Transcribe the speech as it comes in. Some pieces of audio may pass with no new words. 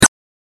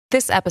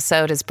This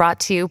episode is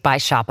brought to you by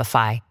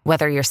Shopify.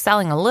 Whether you're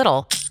selling a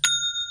little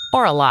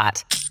or a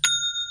lot,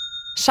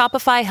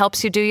 Shopify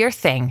helps you do your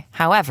thing,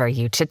 however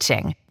you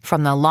cha-ching.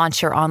 From the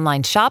launch your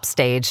online shop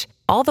stage,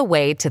 all the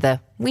way to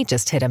the we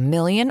just hit 1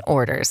 million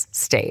orders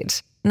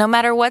stage. No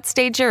matter what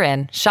stage you're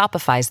in,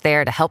 Shopify's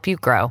there to help you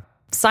grow.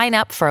 Sign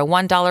up for a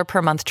 $1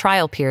 per month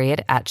trial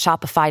period at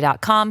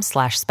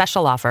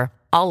shopify.com/special offer,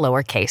 all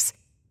lowercase.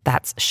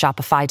 That's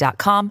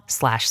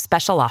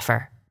shopify.com/special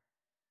offer.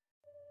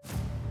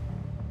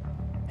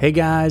 Hey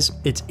guys,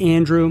 it's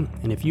Andrew,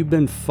 and if you've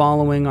been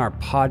following our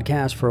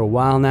podcast for a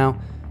while now,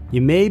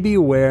 you may be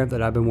aware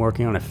that I've been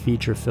working on a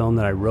feature film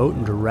that I wrote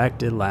and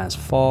directed last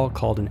fall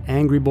called An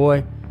Angry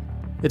Boy.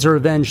 It's a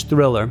revenge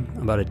thriller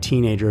about a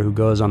teenager who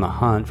goes on the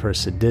hunt for a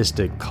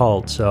sadistic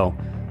cult, so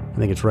I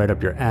think it's right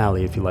up your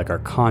alley if you like our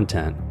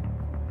content.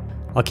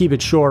 I'll keep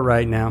it short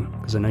right now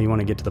because I know you want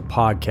to get to the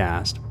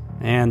podcast,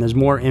 and there's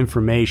more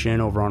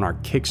information over on our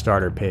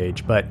Kickstarter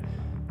page, but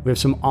we have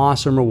some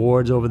awesome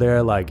rewards over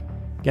there, like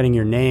getting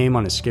your name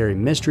on a Scary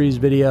Mysteries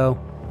video,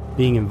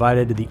 being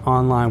invited to the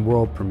online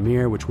world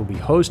premiere, which will be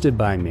hosted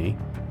by me.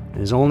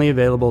 It is only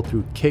available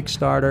through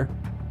Kickstarter,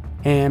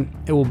 and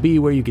it will be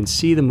where you can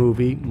see the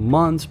movie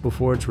months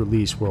before it's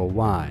released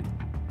worldwide.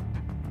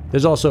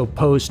 There's also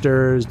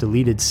posters,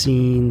 deleted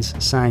scenes,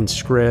 signed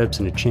scripts,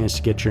 and a chance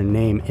to get your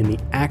name in the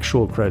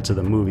actual credits of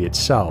the movie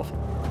itself.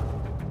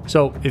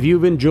 So if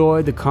you've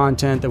enjoyed the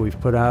content that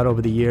we've put out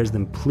over the years,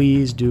 then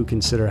please do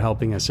consider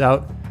helping us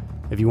out.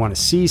 If you want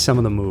to see some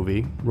of the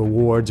movie,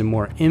 rewards, and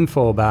more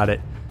info about it,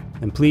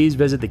 then please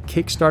visit the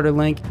Kickstarter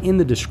link in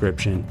the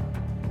description.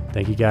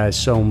 Thank you guys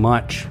so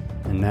much,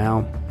 and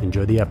now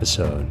enjoy the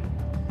episode.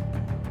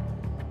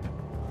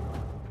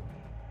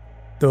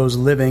 Those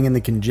living in the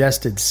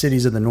congested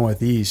cities of the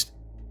Northeast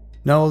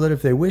know that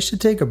if they wish to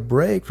take a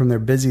break from their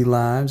busy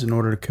lives in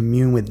order to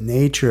commune with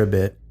nature a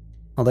bit,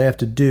 all they have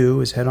to do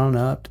is head on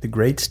up to the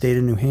great state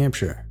of New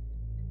Hampshire.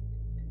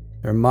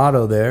 Their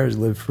motto there is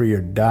live free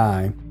or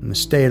die, and the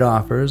state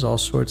offers all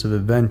sorts of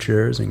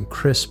adventures and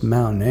crisp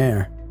mountain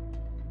air.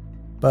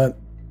 But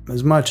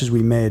as much as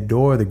we may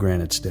adore the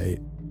Granite State,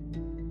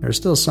 there are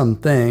still some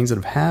things that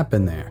have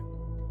happened there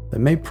that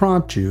may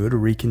prompt you to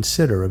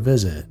reconsider a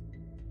visit.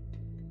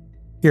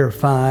 Here are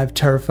 5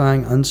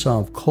 terrifying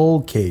unsolved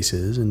cold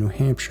cases in New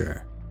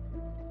Hampshire.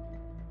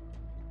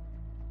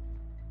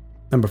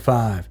 Number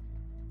 5.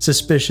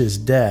 Suspicious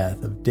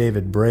death of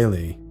David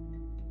Braley.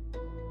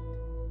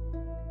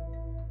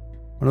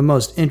 One of the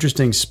most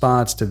interesting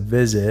spots to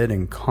visit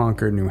in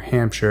Concord, New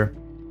Hampshire,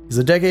 is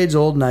the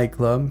decades-old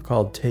nightclub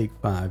called Take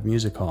 5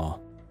 Music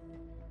Hall.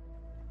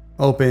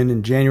 Opened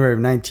in January of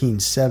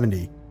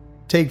 1970,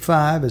 Take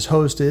 5 has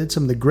hosted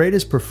some of the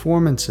greatest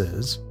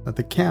performances that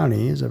the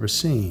county has ever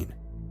seen.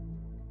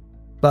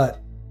 But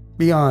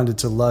beyond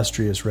its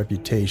illustrious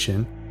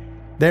reputation,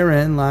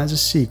 therein lies a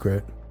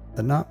secret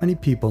that not many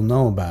people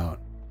know about.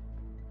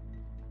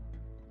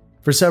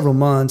 For several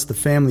months, the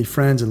family,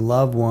 friends, and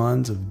loved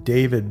ones of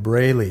David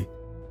Braley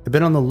have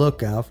been on the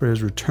lookout for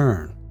his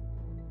return.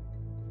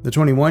 The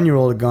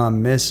 21-year-old had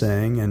gone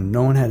missing, and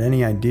no one had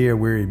any idea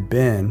where he'd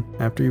been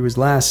after he was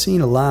last seen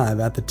alive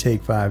at the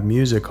Take 5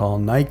 Music Hall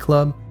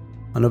nightclub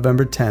on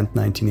November 10,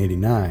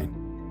 1989.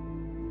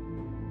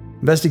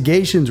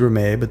 Investigations were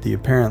made, but the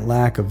apparent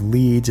lack of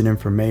leads and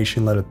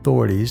information led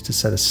authorities to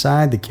set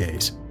aside the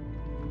case.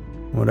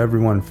 What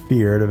everyone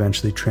feared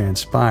eventually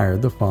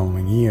transpired the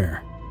following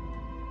year.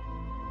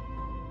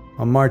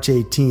 On March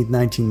 18,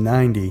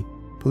 1990,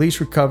 police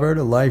recovered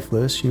a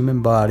lifeless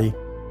human body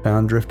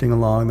found drifting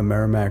along the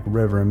Merrimack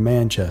River in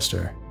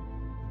Manchester.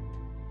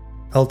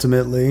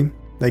 Ultimately,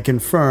 they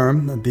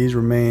confirmed that these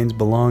remains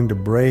belonged to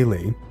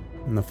Braley,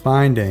 and the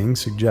findings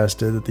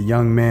suggested that the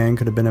young man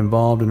could have been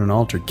involved in an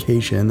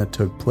altercation that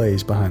took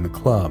place behind the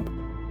club.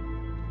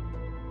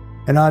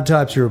 An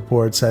autopsy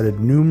report cited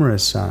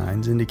numerous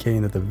signs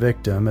indicating that the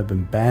victim had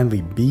been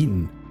badly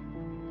beaten,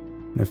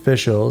 and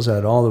officials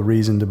had all the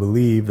reason to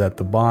believe that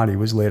the body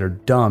was later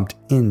dumped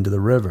into the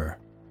river.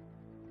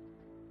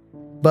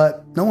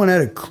 But no one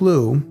had a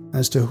clue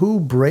as to who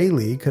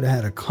Braley could have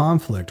had a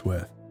conflict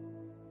with.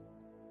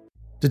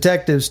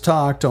 Detectives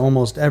talked to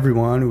almost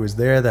everyone who was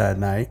there that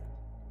night,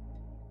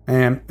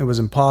 and it was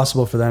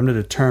impossible for them to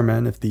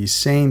determine if these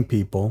same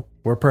people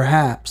were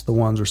perhaps the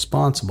ones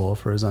responsible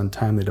for his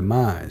untimely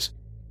demise.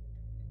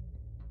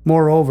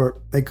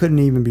 Moreover, they couldn't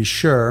even be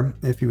sure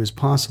if he was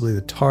possibly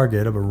the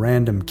target of a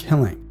random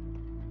killing.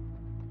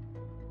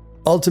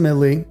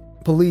 Ultimately,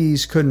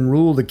 police couldn't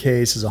rule the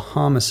case as a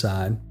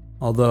homicide,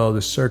 although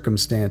the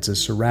circumstances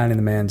surrounding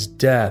the man's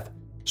death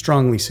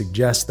strongly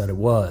suggest that it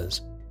was.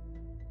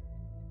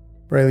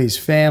 Braley's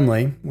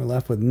family were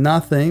left with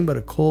nothing but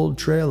a cold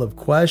trail of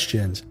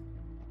questions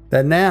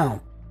that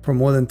now, for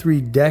more than 3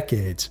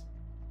 decades,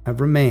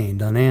 have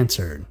remained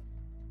unanswered.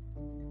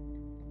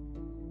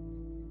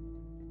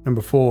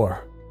 Number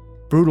 4.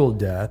 Brutal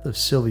death of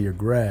Sylvia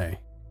Gray.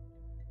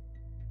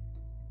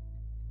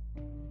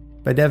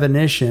 By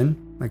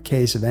definition, a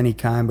case of any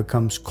kind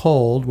becomes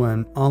cold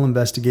when all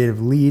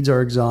investigative leads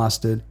are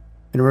exhausted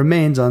and it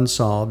remains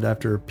unsolved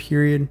after a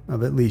period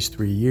of at least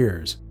 3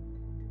 years.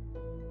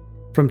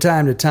 From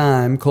time to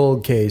time,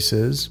 cold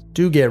cases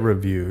do get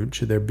reviewed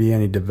should there be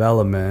any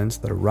developments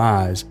that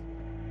arise.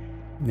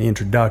 The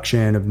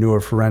introduction of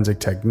newer forensic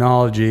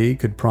technology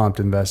could prompt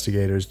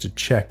investigators to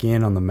check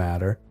in on the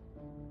matter.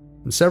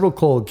 And several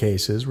cold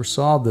cases were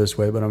solved this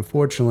way, but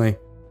unfortunately,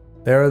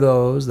 there are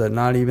those that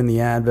not even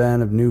the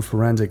advent of new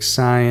forensic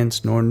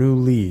science nor new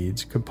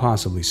leads could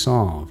possibly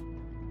solve.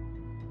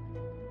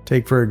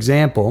 Take, for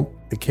example,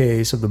 the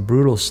case of the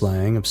brutal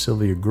slaying of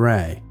Sylvia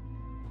Gray.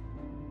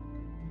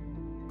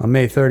 On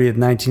May 30th,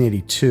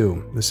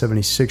 1982, the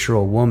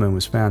 76-year-old woman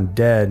was found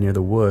dead near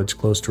the woods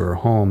close to her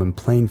home in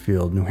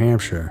Plainfield, New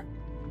Hampshire.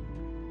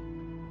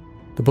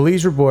 The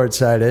police report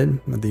cited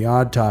that the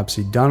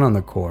autopsy done on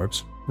the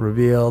corpse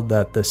revealed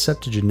that the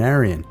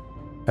septuagenarian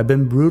had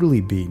been brutally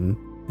beaten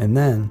and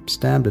then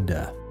stabbed to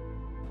death.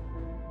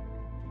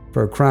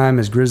 For a crime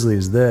as grisly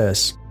as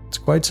this, it's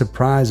quite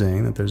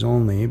surprising that there's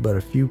only but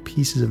a few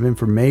pieces of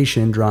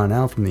information drawn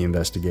out from the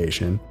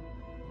investigation.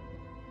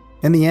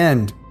 In the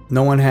end,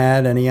 no one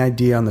had any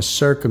idea on the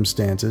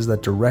circumstances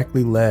that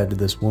directly led to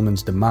this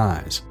woman's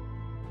demise.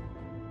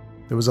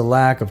 There was a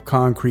lack of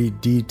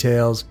concrete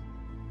details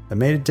that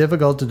made it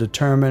difficult to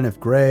determine if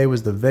Gray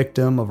was the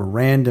victim of a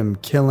random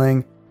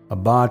killing, a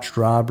botched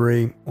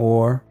robbery,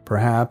 or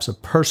perhaps a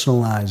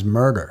personalized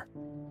murder.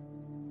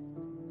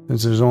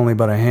 Since there's only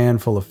but a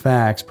handful of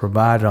facts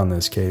provided on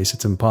this case,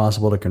 it's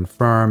impossible to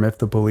confirm if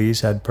the police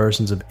had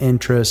persons of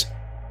interest,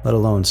 let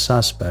alone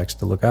suspects,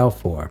 to look out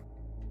for.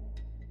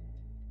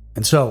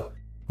 And so,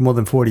 for more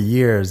than 40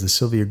 years, the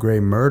Sylvia Gray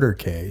murder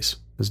case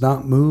has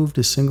not moved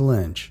a single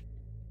inch.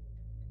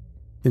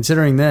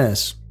 Considering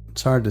this,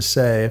 it's hard to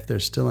say if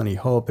there's still any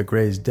hope that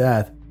Gray's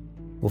death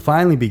will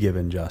finally be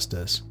given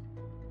justice.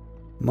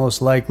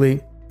 Most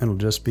likely, it'll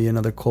just be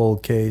another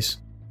cold case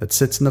that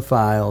sits in the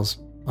files,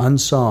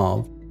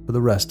 unsolved for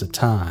the rest of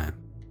time.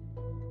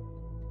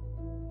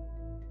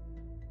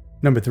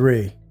 Number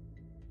 3.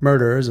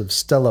 Murders of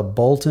Stella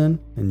Bolton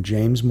and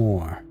James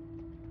Moore.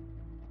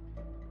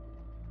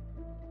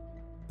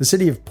 The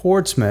city of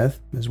Portsmouth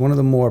is one of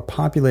the more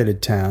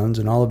populated towns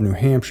in all of New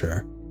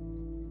Hampshire.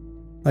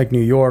 Like New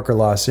York or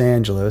Los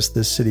Angeles,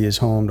 this city is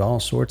home to all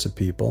sorts of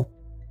people,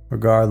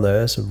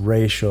 regardless of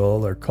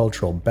racial or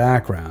cultural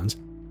backgrounds,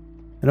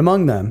 and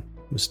among them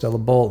was Stella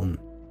Bolton,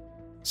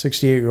 a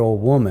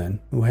 68-year-old woman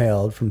who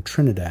hailed from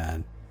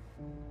Trinidad.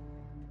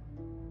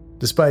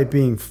 Despite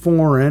being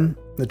foreign,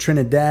 the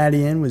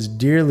Trinidadian was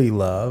dearly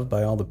loved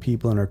by all the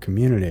people in her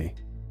community.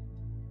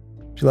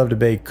 She loved to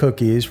bake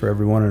cookies for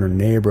everyone in her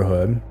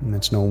neighborhood, and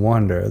it's no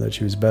wonder that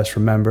she was best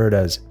remembered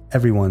as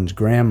everyone's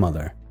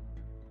grandmother.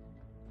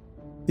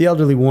 The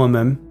elderly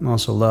woman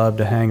also loved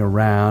to hang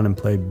around and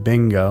play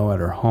bingo at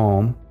her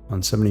home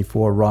on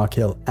 74 Rock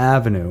Hill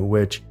Avenue,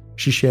 which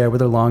she shared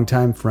with her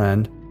longtime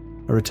friend,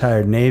 a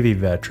retired Navy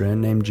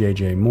veteran named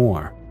J.J.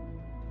 Moore.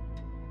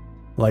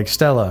 Like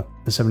Stella,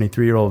 the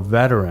 73-year-old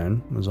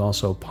veteran was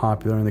also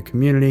popular in the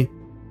community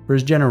for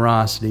his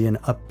generosity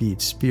and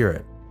upbeat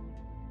spirit.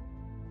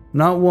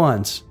 Not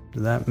once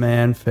did that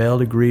man fail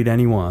to greet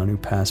anyone who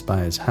passed by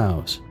his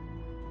house.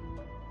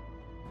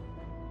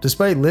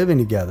 Despite living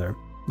together,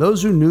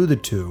 those who knew the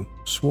two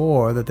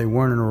swore that they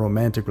weren't in a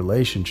romantic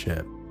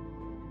relationship.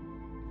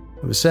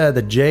 It was said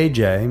that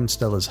JJ and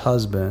Stella's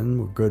husband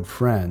were good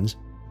friends.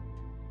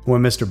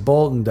 When Mr.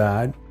 Bolton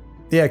died,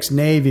 the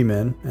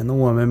ex-Navyman and the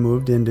woman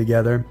moved in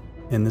together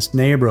in this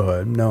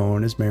neighborhood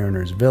known as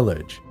Mariners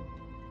Village.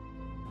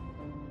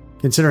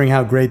 Considering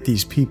how great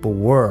these people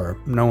were,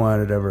 no one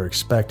had ever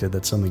expected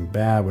that something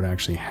bad would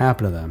actually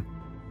happen to them.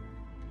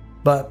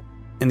 But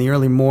in the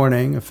early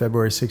morning of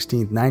February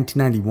 16,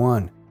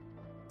 1991,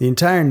 the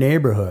entire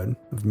neighborhood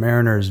of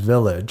Mariners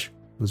Village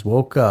was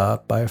woke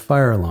up by a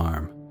fire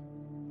alarm.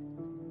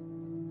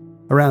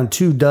 Around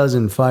 24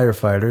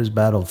 firefighters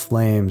battled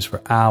flames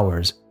for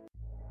hours.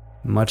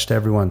 Much to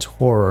everyone's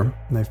horror,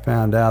 they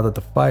found out that the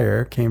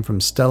fire came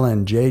from Stella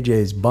and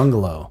JJ's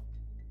bungalow.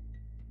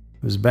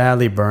 It was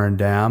badly burned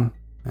down,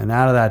 and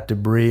out of that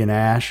debris and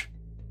ash,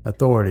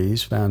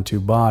 authorities found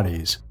 2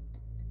 bodies.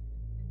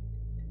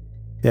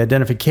 The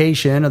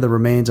identification of the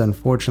remains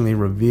unfortunately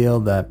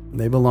revealed that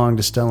they belonged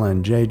to Stella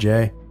and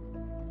JJ,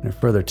 and it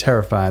further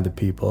terrified the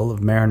people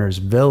of Mariners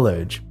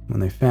Village when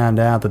they found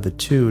out that the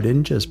two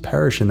didn't just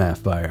perish in that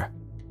fire.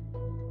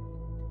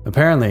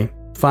 Apparently,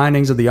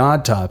 findings of the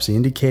autopsy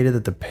indicated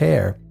that the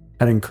pair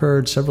had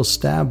incurred several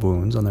stab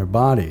wounds on their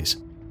bodies.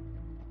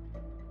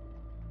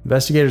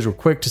 Investigators were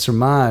quick to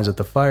surmise that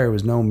the fire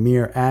was no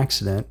mere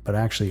accident, but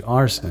actually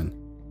arson.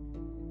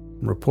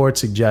 Reports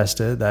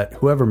suggested that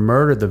whoever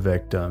murdered the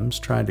victims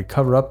tried to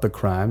cover up the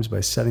crimes by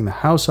setting the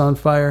house on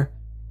fire.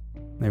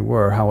 They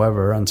were,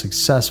 however,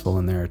 unsuccessful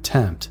in their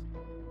attempt.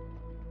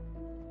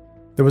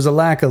 There was a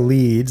lack of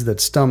leads that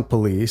stumped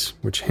police,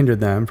 which hindered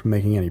them from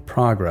making any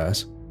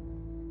progress.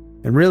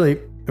 And really,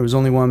 there was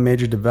only one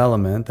major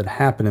development that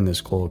happened in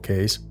this cold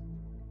case,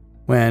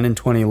 when in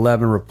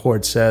 2011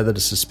 reports said that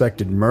a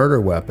suspected murder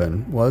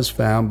weapon was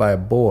found by a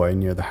boy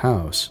near the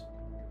house.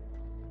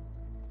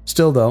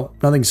 Still, though,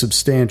 nothing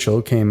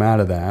substantial came out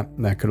of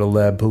that could have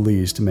led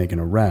police to make an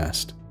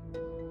arrest.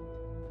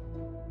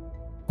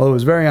 While it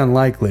was very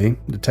unlikely,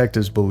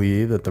 detectives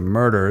believe that the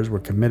murders were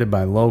committed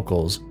by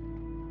locals,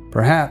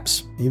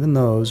 perhaps even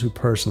those who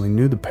personally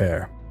knew the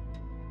pair.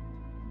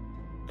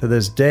 To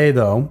this day,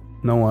 though,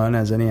 no one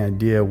has any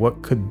idea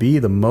what could be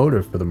the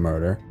motive for the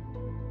murder.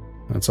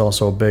 It's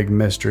also a big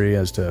mystery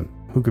as to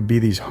who could be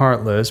these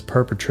heartless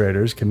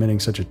perpetrators committing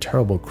such a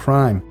terrible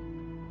crime.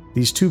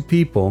 These two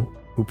people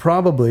who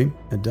probably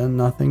had done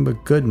nothing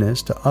but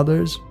goodness to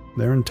others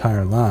their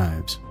entire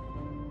lives.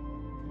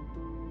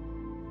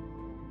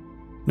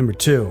 Number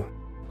 2.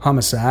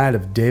 Homicide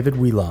of David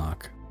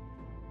Wheelock.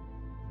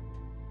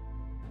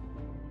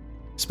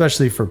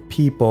 Especially for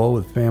people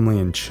with family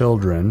and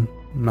children,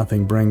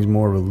 nothing brings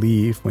more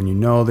relief when you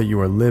know that you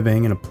are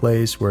living in a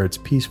place where it's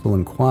peaceful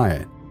and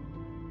quiet.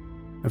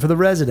 And for the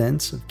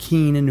residents of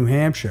Keene in New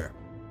Hampshire,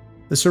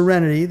 the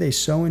serenity they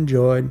so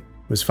enjoyed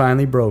was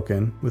finally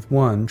broken with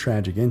one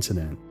tragic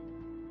incident.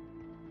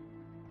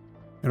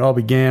 It all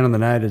began on the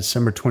night of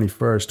December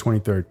 21st,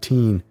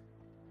 2013,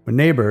 when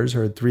neighbors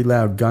heard 3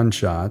 loud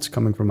gunshots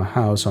coming from a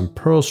house on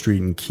Pearl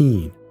Street in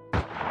Keene.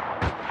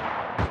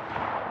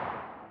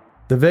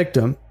 The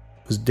victim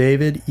was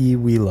David E.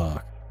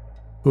 Wheelock,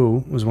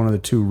 who was one of the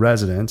 2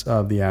 residents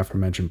of the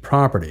aforementioned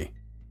property.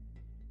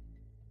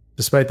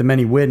 Despite the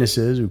many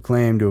witnesses who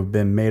claimed to have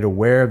been made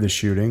aware of the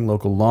shooting,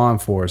 local law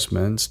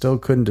enforcement still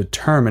couldn't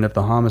determine if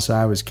the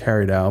homicide was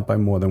carried out by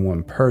more than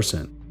one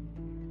person.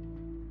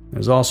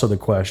 There's also the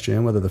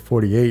question whether the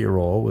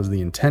 48-year-old was the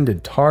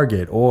intended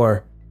target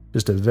or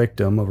just a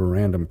victim of a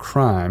random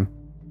crime,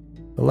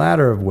 the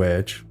latter of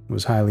which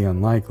was highly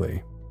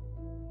unlikely.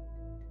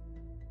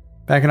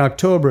 Back in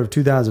October of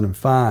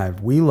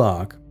 2005,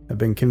 Wheelock had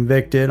been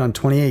convicted on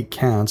 28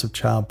 counts of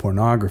child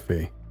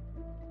pornography.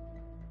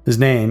 His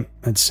name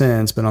had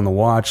since been on the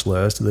watch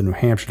list of the New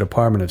Hampshire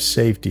Department of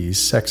Safety's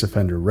Sex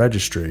Offender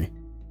Registry.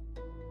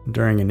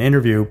 During an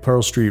interview,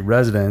 Pearl Street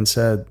residents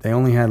said they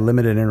only had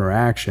limited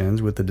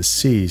interactions with the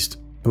deceased,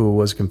 who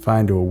was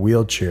confined to a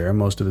wheelchair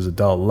most of his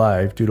adult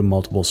life due to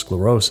multiple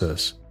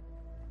sclerosis.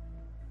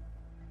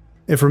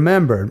 If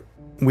remembered,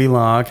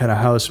 Wheelock had a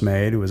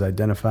housemate who was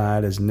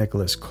identified as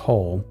Nicholas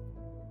Cole.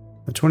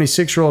 The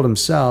 26-year-old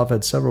himself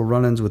had several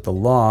run-ins with the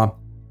law,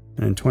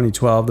 and in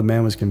 2012 the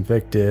man was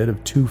convicted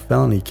of 2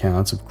 felony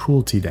counts of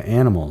cruelty to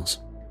animals.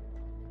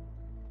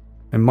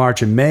 In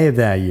March and May of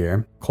that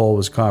year, Cole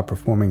was caught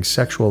performing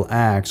sexual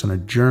acts on a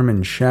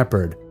German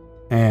Shepherd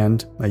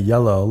and a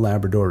yellow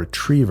Labrador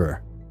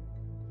Retriever.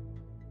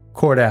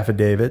 Court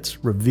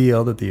affidavits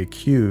reveal that the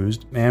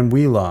accused and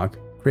Wheelock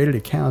created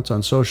accounts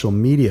on social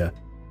media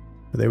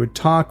where they would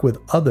talk with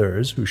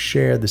others who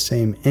shared the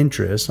same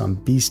interests on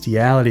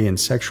bestiality and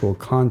sexual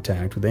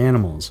contact with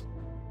animals.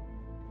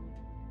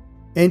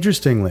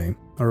 Interestingly,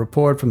 a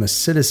report from the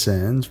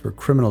Citizens for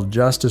Criminal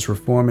Justice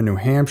Reform in New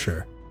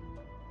Hampshire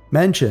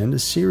mentioned a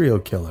serial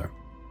killer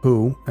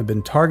who had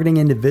been targeting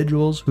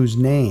individuals whose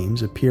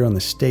names appear on the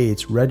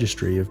state's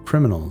registry of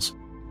criminals.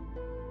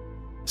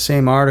 The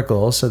same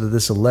article said that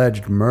this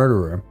alleged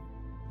murderer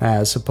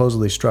has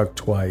supposedly struck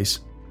twice,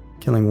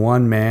 killing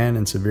one man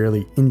and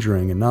severely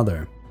injuring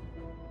another.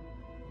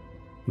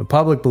 The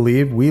public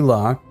believed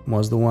Wheelock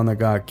was the one that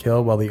got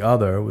killed while the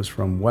other was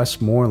from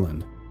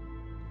Westmoreland.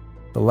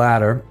 The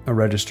latter, a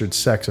registered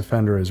sex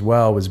offender as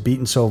well, was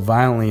beaten so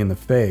violently in the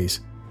face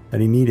that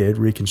he needed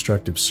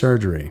reconstructive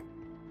surgery.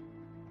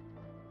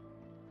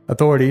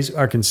 Authorities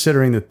are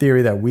considering the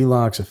theory that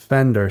Wheelock's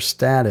offender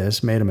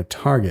status made him a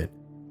target.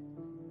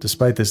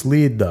 Despite this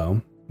lead,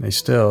 though, they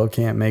still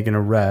can't make an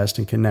arrest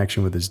in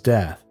connection with his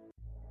death.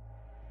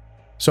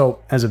 So,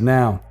 as of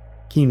now,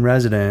 Keene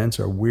residents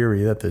are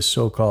weary that this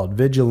so-called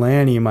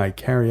vigilante might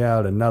carry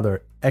out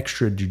another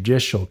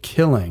extrajudicial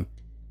killing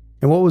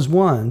in what was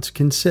once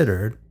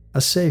considered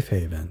a safe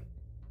haven.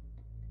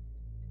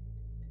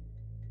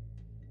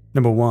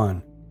 Number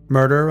 1.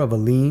 Murder of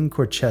Aline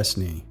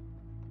Korchesny.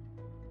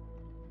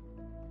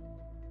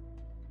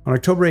 On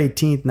October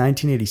 18,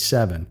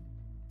 1987,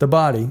 the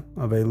body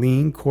of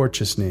Aline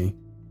Korchesny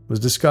was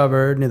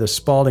discovered near the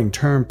Spalding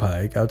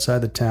Turnpike outside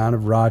the town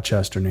of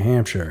Rochester, New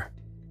Hampshire.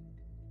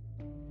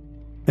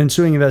 An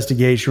ensuing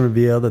investigation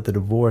revealed that the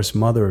divorced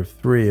mother of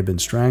 3 had been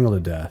strangled to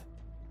death.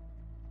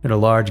 She had a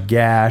large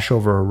gash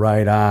over her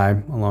right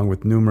eye, along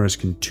with numerous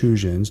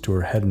contusions to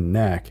her head and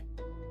neck.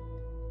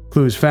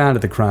 Clues found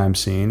at the crime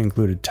scene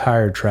included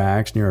tire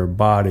tracks near her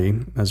body,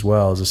 as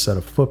well as a set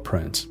of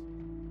footprints.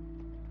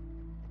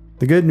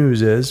 The good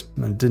news is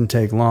that it didn't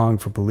take long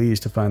for police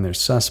to find their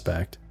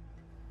suspect.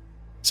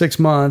 6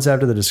 months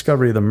after the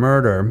discovery of the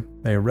murder,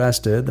 they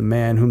arrested the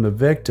man whom the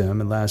victim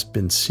had last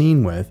been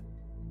seen with,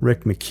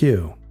 Rick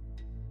McHugh.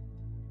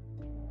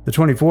 The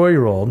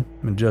 24-year-old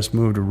had just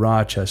moved to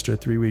Rochester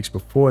 3 weeks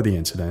before the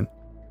incident.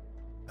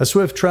 A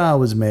swift trial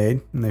was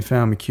made, and they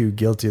found McHugh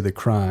guilty of the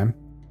crime,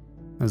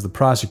 as the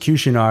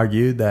prosecution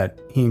argued that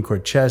he and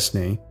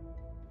Korchesny,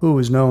 who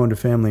was known to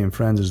family and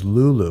friends as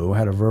Lulu,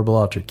 had a verbal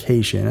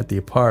altercation at the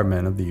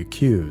apartment of the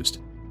accused.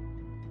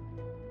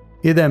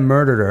 He then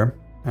murdered her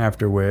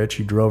after which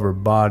he drove her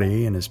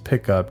body in his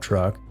pickup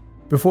truck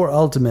before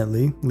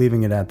ultimately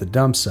leaving it at the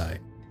dump site.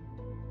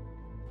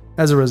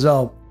 As a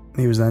result,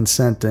 he was then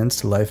sentenced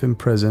to life in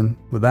prison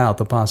without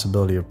the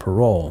possibility of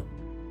parole.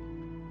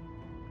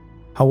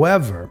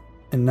 However,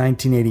 in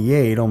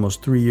 1988,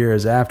 almost 3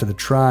 years after the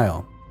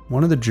trial,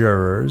 one of the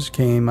jurors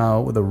came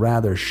out with a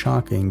rather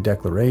shocking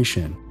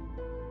declaration.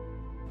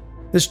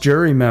 This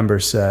jury member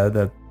said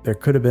that there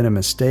could have been a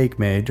mistake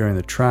made during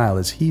the trial,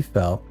 as he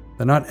felt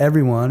that not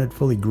everyone had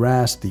fully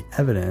grasped the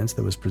evidence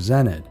that was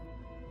presented.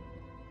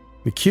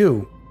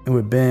 McHugh, who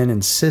had been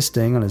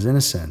insisting on his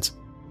innocence,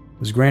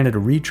 was granted a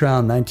retrial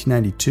in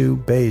 1992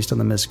 based on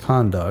the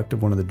misconduct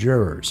of one of the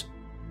jurors.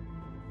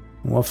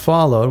 And what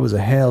followed was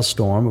a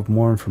hailstorm of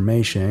more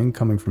information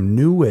coming from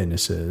new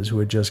witnesses who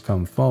had just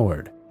come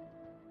forward.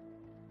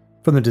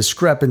 From the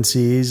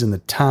discrepancies in the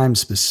time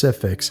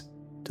specifics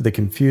to the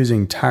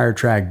confusing tire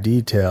track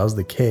details,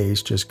 the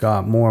case just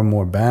got more and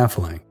more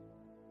baffling.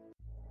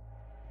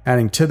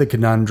 Adding to the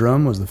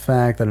conundrum was the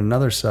fact that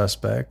another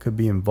suspect could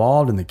be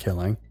involved in the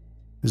killing,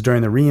 as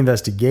during the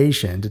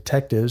reinvestigation,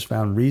 detectives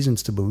found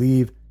reasons to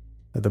believe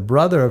that the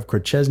brother of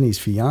Krechesny's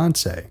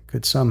fiancée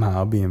could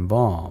somehow be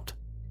involved.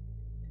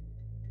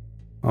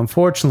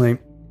 Unfortunately,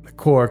 the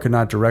court could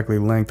not directly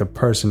link the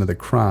person to the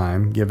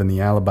crime, given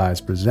the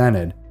alibis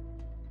presented.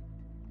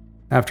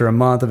 After a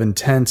month of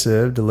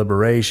intensive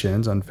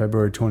deliberations on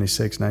February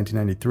 26,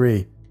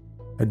 1993,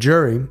 a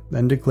jury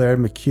then declared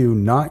McHugh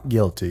not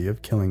guilty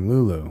of killing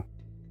Lulu.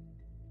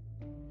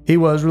 He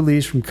was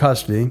released from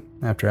custody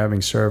after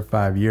having served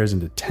 5 years in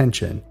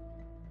detention,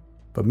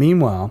 but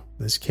meanwhile,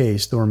 this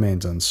case still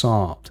remains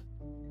unsolved.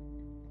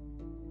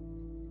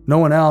 No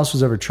one else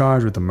was ever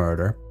charged with the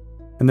murder,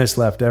 and this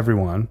left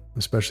everyone,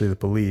 especially the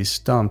police,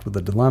 stumped with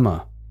a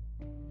dilemma.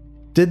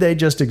 Did they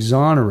just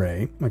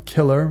exonerate a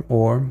killer,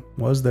 or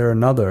was there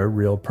another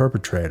real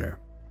perpetrator?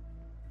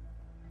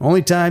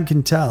 Only time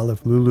can tell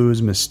if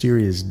Lulu's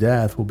mysterious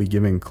death will be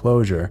given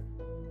closure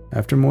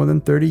after more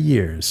than 30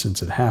 years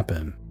since it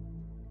happened.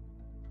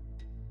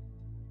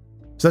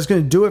 So that's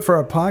going to do it for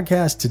our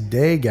podcast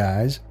today,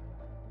 guys.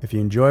 If you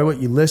enjoy what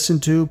you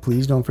listen to,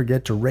 please don't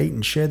forget to rate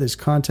and share this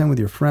content with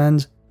your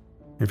friends.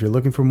 If you're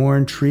looking for more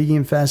intriguing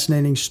and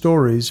fascinating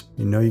stories,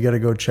 you know you got to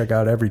go check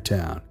out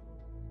Everytown.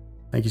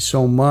 Thank you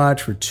so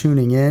much for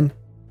tuning in.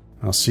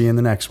 I'll see you in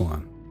the next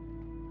one.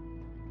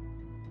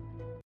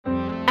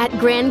 At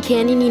Grand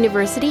Canyon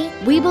University,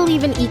 we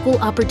believe in equal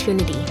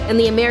opportunity, and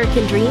the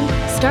American dream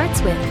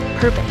starts with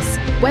purpose.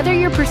 Whether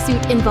your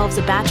pursuit involves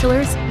a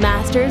bachelor's,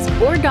 master's,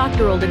 or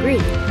doctoral degree,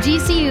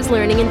 GCU's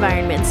learning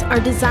environments are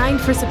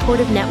designed for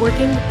supportive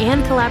networking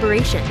and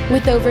collaboration.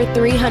 With over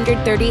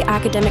 330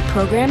 academic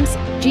programs,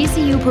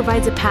 GCU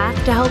provides a path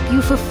to help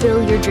you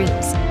fulfill your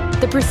dreams.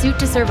 The pursuit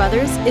to serve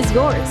others is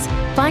yours.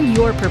 Find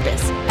your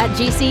purpose at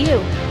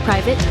GCU.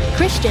 Private,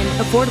 Christian,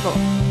 affordable.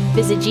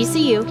 Visit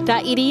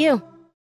gcu.edu.